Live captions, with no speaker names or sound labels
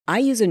I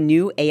use a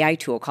new AI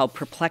tool called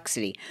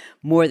Perplexity,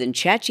 more than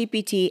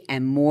ChatGPT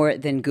and more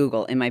than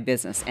Google in my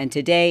business. And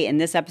today, in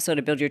this episode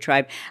of Build Your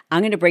Tribe,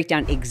 I'm going to break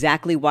down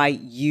exactly why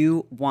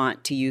you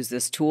want to use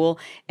this tool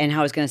and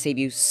how it's going to save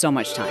you so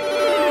much time.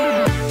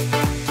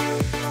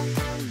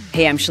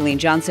 Hey, I'm Chalene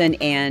Johnson,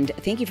 and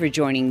thank you for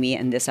joining me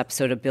in this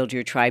episode of Build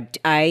Your Tribe.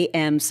 I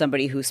am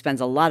somebody who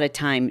spends a lot of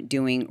time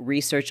doing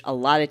research, a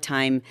lot of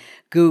time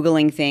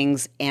Googling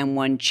things, and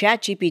when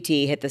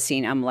ChatGPT hit the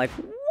scene, I'm like,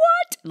 what?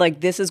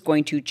 Like, this is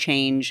going to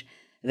change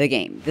the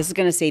game. This is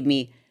going to save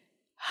me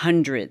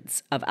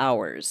hundreds of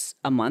hours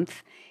a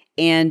month,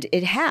 and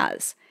it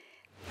has.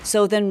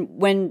 So then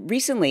when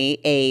recently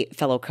a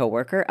fellow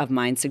coworker of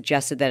mine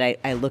suggested that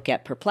I look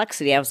at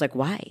Perplexity, I was like,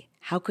 why?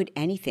 How could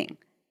anything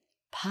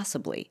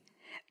possibly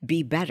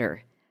be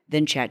better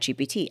than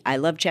ChatGPT? I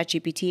love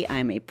ChatGPT.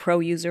 I'm a pro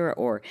user,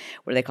 or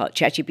what do they call it?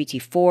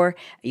 ChatGPT 4.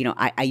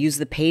 I use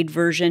the paid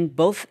version.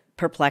 Both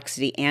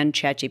Perplexity and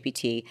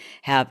ChatGPT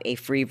have a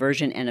free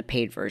version and a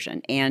paid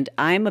version. And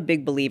I'm a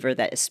big believer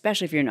that,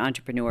 especially if you're an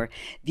entrepreneur,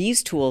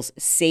 these tools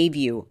save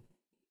you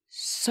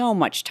so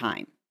much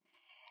time.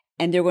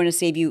 And they're going to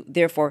save you,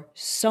 therefore,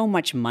 so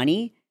much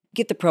money.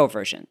 Get the pro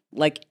version.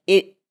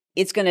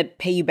 It's going to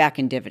pay you back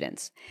in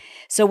dividends.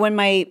 So when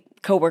my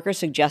coworker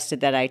suggested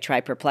that I try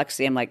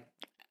Perplexity, I'm like,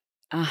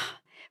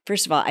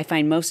 first of all, I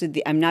find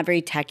I'm not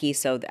very techie,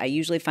 so I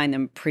usually find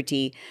them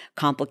pretty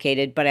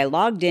complicated. But I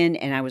logged in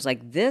and I was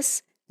like,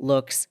 this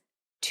looks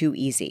too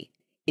easy.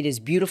 It is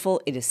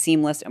beautiful. It is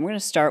seamless. And we're going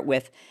to start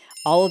with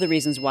all of the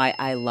reasons why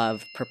I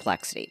love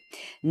Perplexity.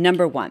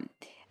 Number one,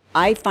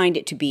 I find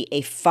it to be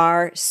a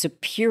far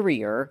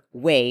superior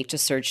way to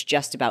search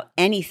just about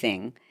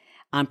anything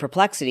on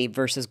Perplexity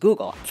versus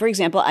Google. For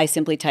example, I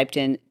simply typed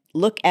in,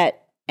 look at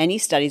any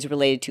studies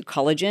related to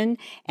collagen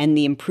and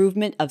the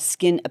improvement of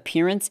skin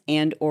appearance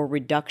and or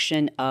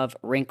reduction of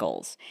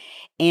wrinkles.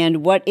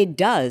 And what it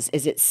does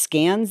is it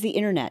scans the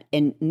internet,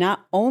 and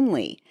not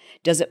only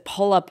does it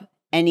pull up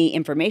any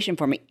information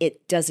for me,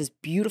 it does this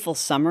beautiful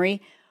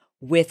summary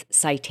with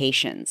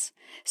citations.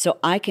 So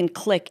I can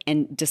click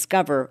and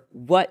discover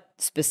what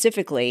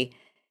specifically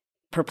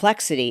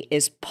Perplexity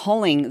is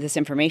pulling this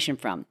information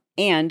from.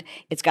 And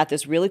it's got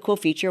this really cool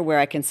feature where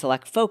I can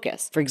select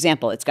focus. For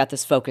example, it's got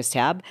this focus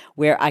tab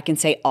where I can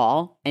say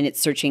all, and it's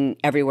searching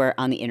everywhere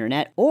on the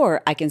internet,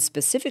 or I can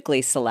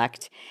specifically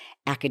select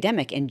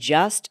academic and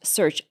just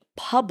search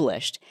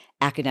published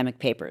academic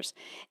papers.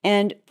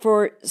 And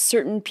for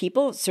certain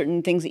people,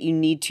 certain things that you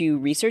need to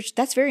research,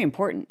 that's very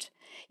important.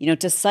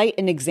 To cite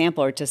an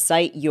example or to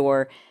cite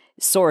your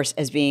source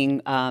as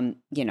being,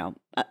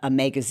 a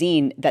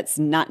magazine, that's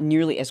not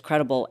nearly as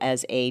credible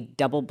as a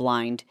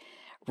double-blind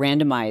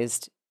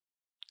randomized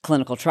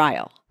clinical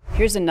trial.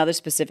 Here's another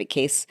specific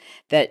case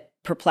that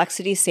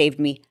Perplexity saved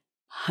me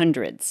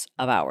hundreds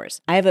of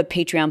hours. I have a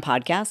Patreon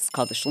podcast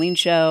called The Chalene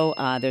Show.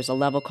 There's a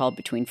level called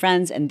Between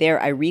Friends, and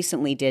there I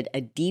recently did a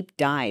deep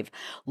dive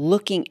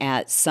looking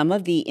at some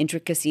of the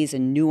intricacies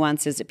and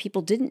nuances that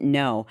people didn't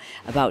know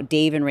about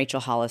Dave and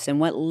Rachel Hollis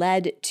and what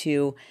led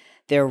to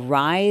their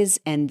rise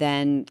and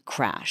then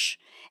crash,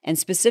 and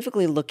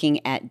specifically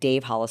looking at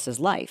Dave Hollis's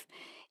life.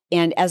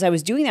 And as I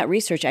was doing that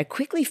research, I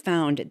quickly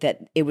found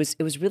that it was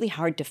really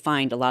hard to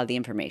find a lot of the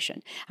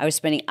information. I was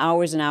spending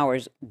hours and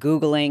hours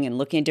Googling and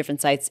looking at different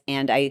sites,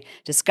 and I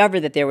discovered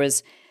that there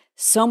was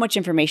so much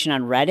information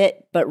on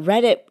Reddit, but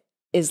Reddit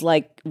is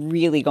like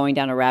really going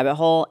down a rabbit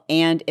hole,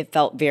 and it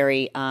felt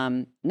very,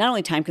 not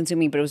only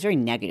time-consuming, but it was very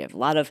negative. A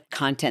lot of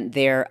content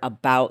there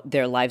about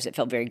their lives that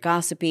felt very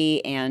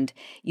gossipy, and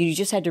you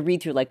just had to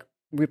read through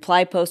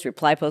reply post,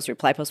 reply post,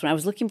 reply post, when I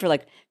was looking for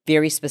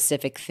very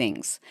specific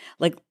things,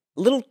 like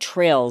little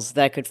trails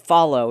that I could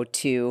follow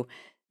to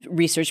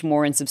research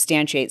more and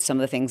substantiate some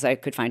of the things I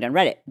could find on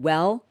Reddit.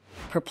 Well,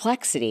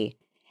 Perplexity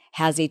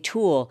has a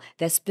tool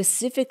that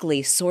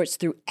specifically sorts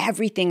through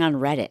everything on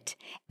Reddit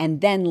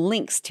and then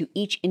links to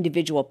each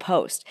individual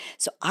post.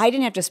 So I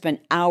didn't have to spend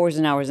hours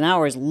and hours and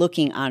hours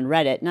looking on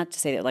Reddit. Not to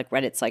say that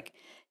Reddit's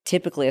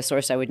typically a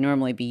source I would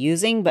normally be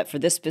using, but for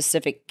this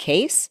specific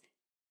case,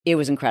 it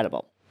was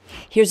incredible.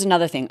 Here's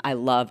another thing I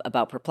love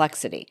about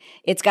Perplexity.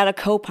 It's got a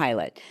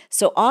co-pilot.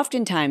 So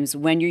oftentimes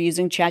when you're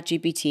using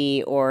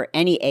ChatGPT or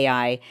any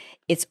AI,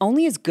 it's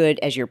only as good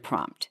as your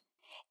prompt.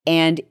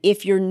 And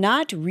if you're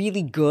not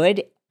really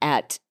good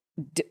at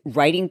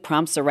writing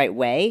prompts the right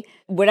way,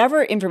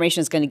 whatever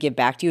information is going to give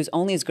back to you is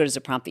only as good as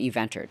the prompt that you've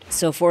entered.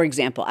 So for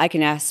example, I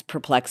can ask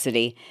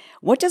Perplexity,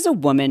 what does a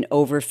woman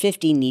over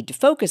 50 need to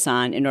focus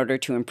on in order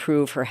to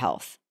improve her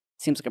health?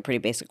 Seems like a pretty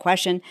basic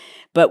question,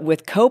 but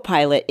with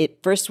Copilot,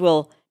 it first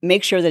will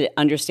make sure that it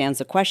understands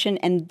the question,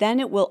 and then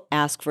it will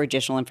ask for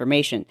additional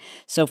information.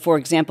 So for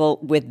example,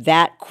 with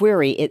that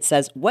query, it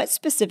says, what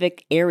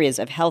specific areas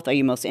of health are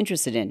you most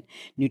interested in?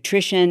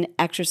 Nutrition,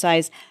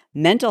 exercise,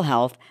 mental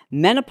health,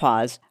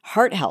 menopause,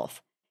 heart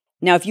health.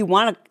 Now, if you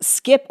want to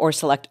skip or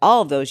select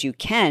all of those, you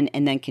can,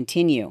 and then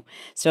continue.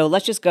 So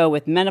let's just go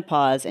with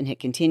menopause and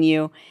hit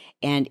continue,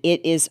 and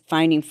it is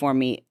finding for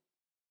me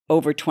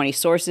over 20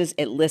 sources.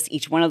 It lists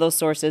each one of those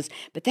sources,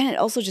 but then it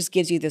also just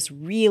gives you this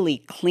really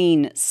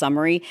clean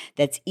summary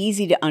that's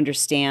easy to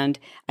understand.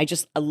 I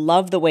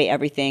love the way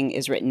everything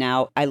is written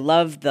out. I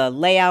love the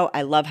layout.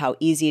 I love how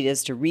easy it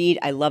is to read.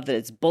 I love that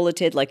it's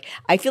bulleted.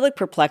 I feel like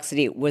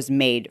Perplexity was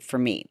made for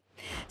me.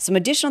 Some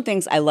additional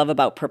things I love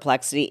about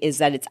Perplexity is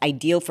that it's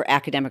ideal for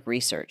academic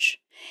research.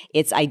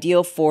 It's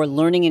ideal for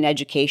learning and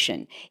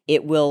education.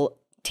 It will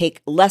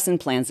take lesson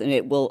plans and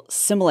it will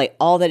simulate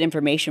all that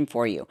information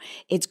for you.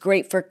 It's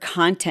great for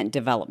content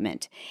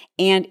development.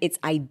 And it's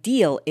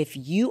ideal if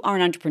you are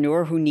an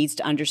entrepreneur who needs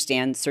to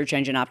understand search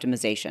engine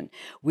optimization.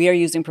 We are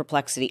using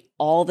Perplexity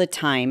all the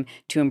time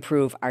to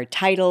improve our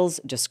titles,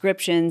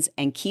 descriptions,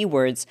 and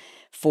keywords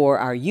for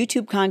our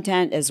YouTube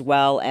content, as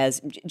well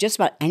as just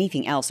about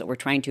anything else that we're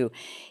trying to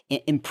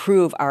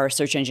improve our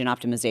search engine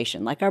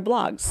optimization, like our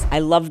blogs. I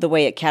love the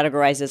way it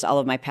categorizes all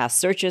of my past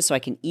searches so I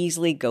can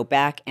easily go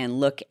back and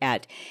look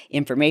at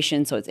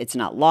information so it's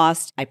not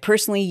lost. I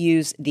personally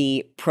use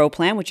the Pro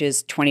plan, which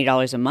is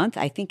 $20 a month.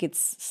 I think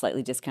it's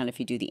slightly discounted if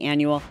you do the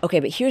annual. Okay,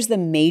 but here's the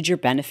major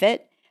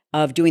benefit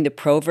of doing the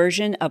Pro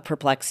version of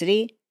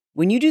Perplexity.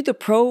 When you do the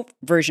Pro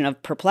version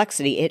of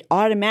Perplexity, it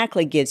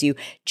automatically gives you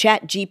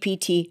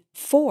ChatGPT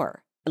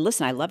 4.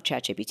 Listen, I love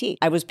ChatGPT.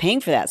 I was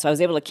paying for that, so I was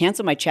able to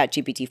cancel my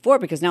ChatGPT 4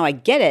 because now I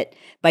get it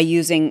by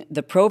using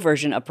the Pro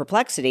version of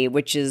Perplexity,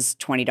 which is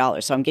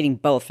 $20. So I'm getting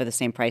both for the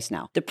same price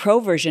now. The Pro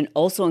version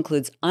also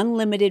includes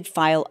unlimited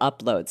file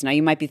uploads. Now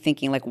you might be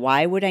thinking,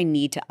 why would I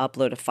need to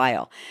upload a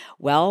file?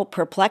 Well,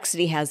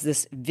 Perplexity has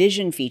this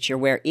vision feature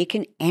where it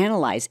can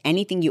analyze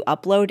anything you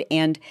upload,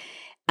 and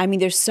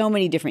there's so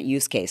many different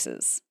use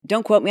cases.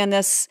 Don't quote me on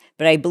this,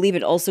 but I believe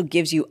it also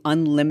gives you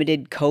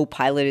unlimited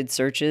co-piloted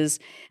searches.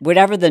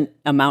 Whatever the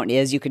amount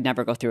is, you could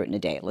never go through it in a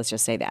day. Let's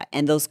just say that.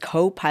 And those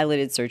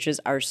co-piloted searches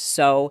are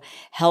so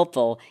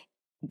helpful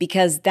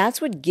because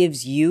that's what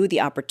gives you the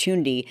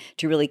opportunity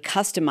to really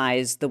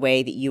customize the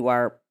way that you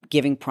are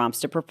giving prompts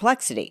to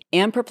Perplexity.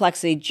 And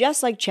Perplexity,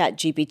 just like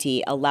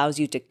ChatGPT, allows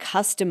you to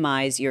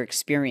customize your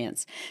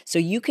experience. So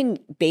you can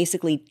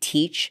basically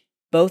teach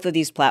both of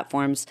these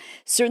platforms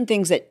certain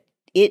things that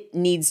it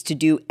needs to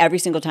do every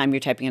single time you're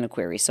typing in a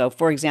query. So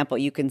for example,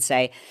 you can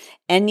say,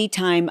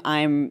 anytime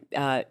I'm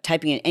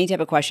typing in any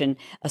type of question,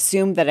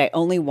 assume that I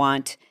only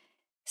want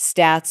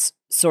stats,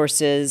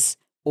 sources,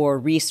 or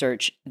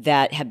research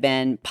that have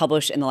been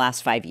published in the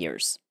last 5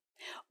 years.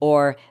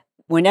 Or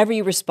whenever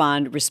you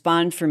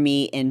respond for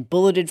me in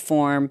bulleted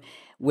form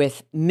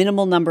with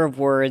minimal number of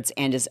words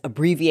and as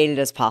abbreviated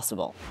as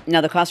possible.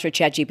 Now, the cost for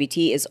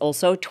ChatGPT is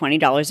also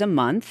 $20 a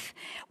month,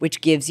 which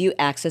gives you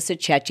access to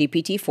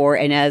ChatGPT 4.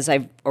 And as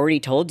I've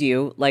already told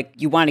you,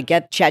 you want to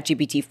get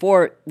ChatGPT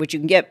 4, which you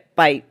can get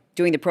by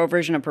doing the Pro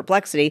version of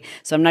Perplexity.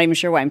 So I'm not even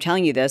sure why I'm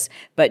telling you this,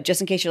 but just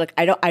in case you're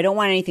I don't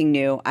want anything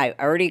new. I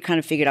already kind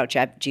of figured out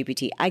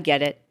ChatGPT. I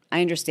get it.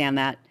 I understand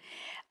that.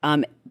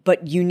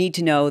 But you need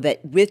to know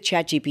that with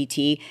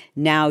ChatGPT,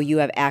 now you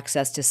have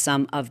access to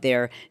some of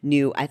their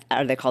new,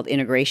 are they called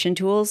integration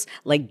tools,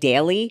 like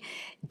Daily.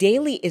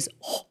 Daily it's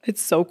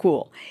so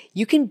cool.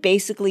 You can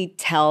basically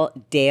tell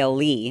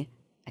Daily,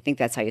 I think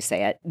that's how you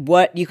say it,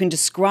 you can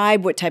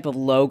describe what type of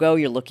logo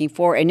you're looking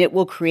for, and it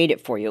will create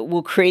it for you. It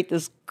will create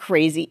this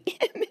crazy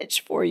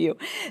image for you.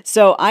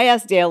 So I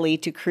asked Daily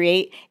to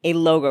create a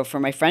logo for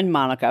my friend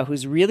Monica,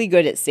 who's really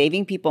good at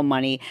saving people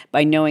money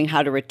by knowing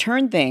how to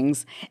return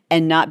things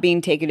and not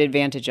being taken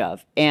advantage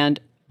of. And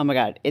oh my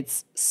God,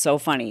 it's so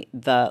funny,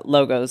 the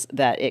logos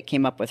that it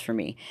came up with for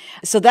me.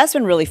 So that's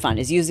been really fun,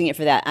 is using it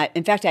for that.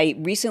 In fact, I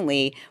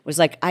recently was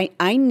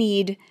I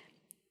need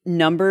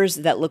numbers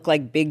that look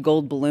like big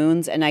gold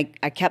balloons, and I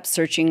kept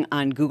searching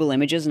on Google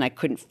Images and I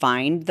couldn't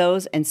find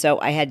those, and so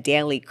I had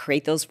Daily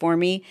create those for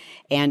me,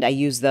 and I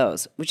use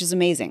those, which is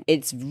amazing.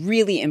 It's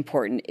really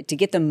important to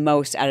get the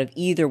most out of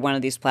either one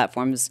of these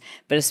platforms,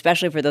 but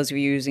especially for those of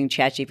you using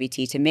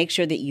ChatGPT, to make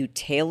sure that you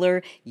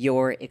tailor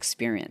your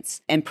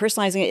experience. And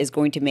personalizing it is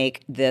going to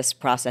make this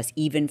process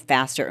even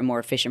faster and more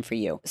efficient for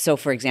you. So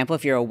for example,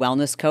 if you're a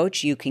wellness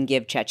coach, you can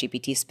give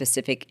ChatGPT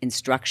specific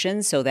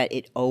instructions so that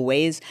it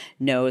always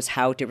knows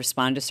how to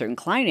respond to certain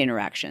client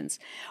interactions.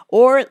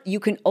 Or you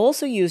can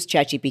also use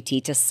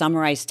ChatGPT to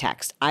summarize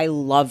text. I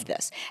love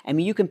this.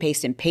 You can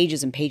paste in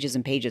pages and pages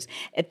and pages.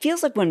 It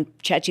feels like when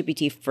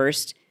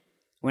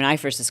I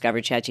first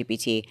discovered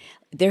ChatGPT,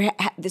 there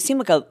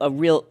seemed like a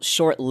real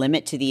short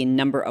limit to the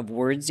number of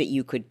words that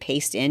you could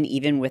paste in,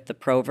 even with the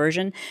Pro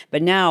version.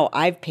 But now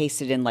I've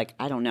pasted in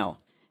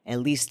at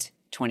least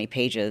 20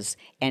 pages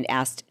and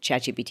asked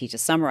ChatGPT to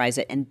summarize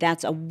it. And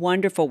that's a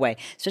wonderful way,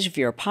 especially if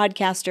you're a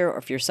podcaster or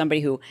if you're somebody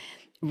who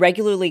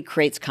regularly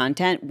creates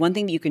content. One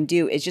thing that you can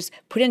do is just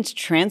put in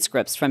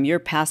transcripts from your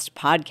past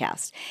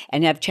podcast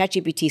and have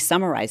ChatGPT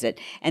summarize it.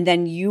 And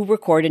then you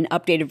record an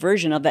updated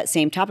version of that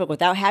same topic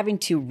without having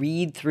to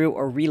read through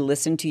or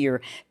re-listen to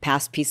your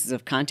past pieces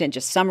of content.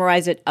 Just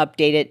summarize it,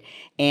 update it,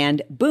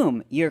 and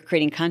boom, you're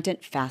creating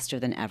content faster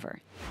than ever.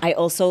 I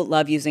also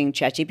love using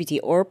ChatGPT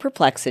or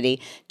Perplexity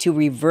to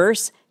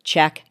reverse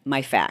check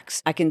my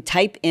facts. I can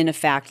type in a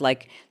fact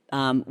like,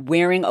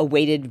 wearing a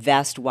weighted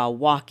vest while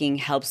walking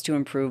helps to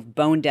improve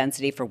bone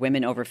density for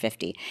women over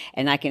 50.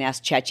 And I can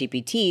ask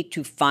ChatGPT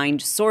to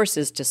find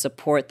sources to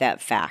support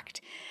that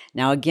fact.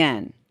 Now,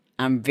 again,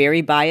 I'm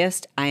very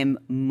biased. I am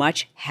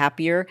much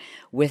happier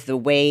with the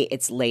way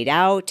it's laid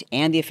out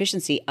and the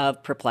efficiency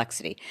of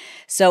Perplexity.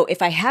 So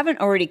if I haven't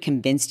already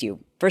convinced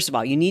you, first of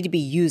all, you need to be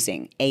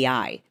using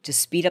AI to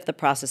speed up the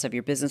process of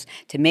your business,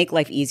 to make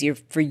life easier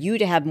for you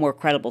to have more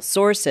credible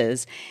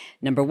sources,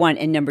 number one.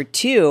 And number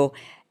two,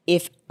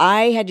 if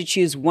I had to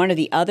choose one or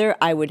the other,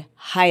 I would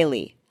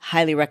highly,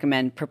 highly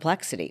recommend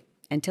Perplexity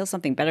until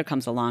something better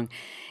comes along.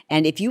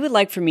 And if you would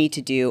like for me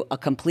to do a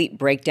complete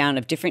breakdown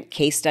of different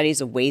case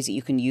studies of ways that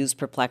you can use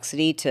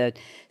Perplexity to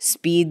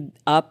speed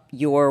up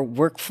your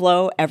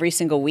workflow every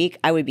single week,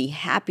 I would be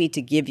happy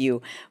to give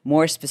you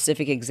more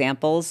specific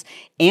examples.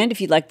 And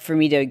if you'd like for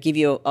me to give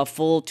you a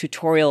full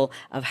tutorial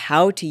of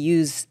how to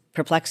use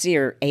Perplexity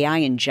or AI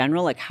in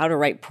general, like how to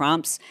write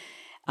prompts,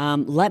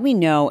 let me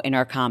know in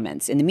our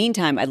comments. In the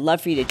meantime, I'd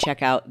love for you to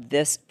check out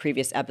this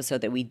previous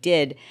episode that we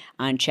did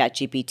on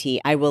ChatGPT.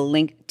 I will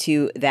link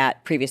to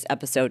that previous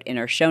episode in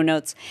our show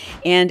notes.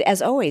 And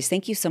as always,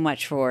 thank you so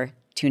much for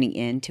tuning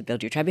in to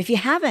Build Your Tribe. If you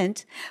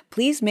haven't,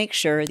 please make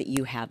sure that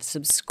you have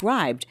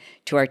subscribed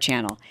to our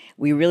channel.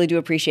 We really do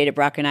appreciate it,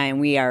 Brock and I, and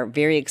we are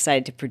very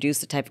excited to produce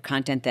the type of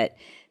content that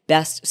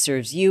best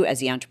serves you as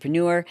the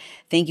entrepreneur.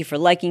 Thank you for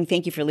liking,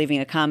 thank you for leaving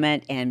a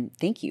comment, and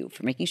thank you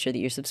for making sure that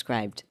you're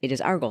subscribed. It is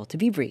our goal to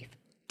be brief,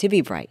 to be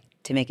bright,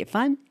 to make it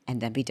fun,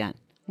 and then be done.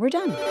 We're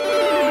done.